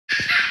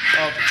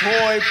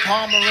toy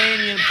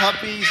Pomeranian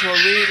puppies who are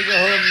ready to go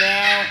home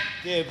now.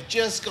 They've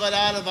just got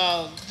out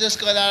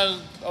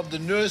of the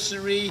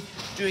nursery,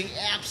 doing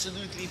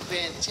absolutely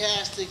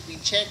fantastic. Being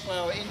checked by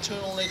our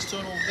internal and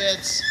external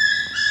vets,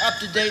 up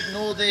to date in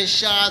all their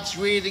shots,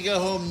 ready to go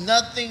home.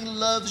 Nothing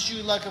loves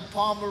you like a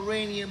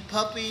Pomeranian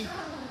puppy.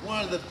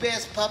 One of the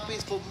best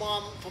puppies for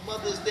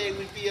Mother's Day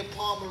would be a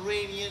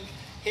Pomeranian.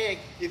 Heck,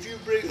 if you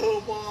bring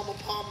home mom a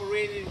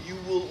Pomeranian, you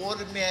will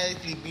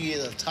automatically be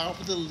at the top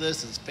of the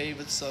list as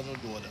favorite son or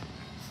daughter.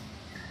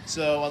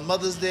 So on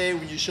Mother's Day,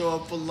 when you show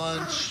up for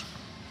lunch,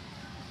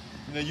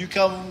 you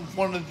come with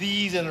one of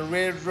these and a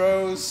red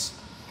rose,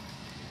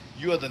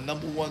 you are the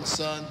 #1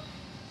 son,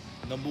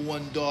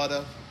 #1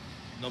 daughter,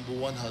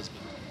 #1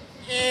 husband.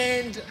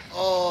 End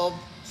of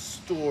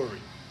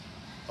story.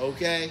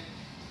 Okay?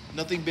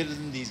 Nothing better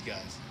than these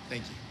guys.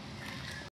 Thank you.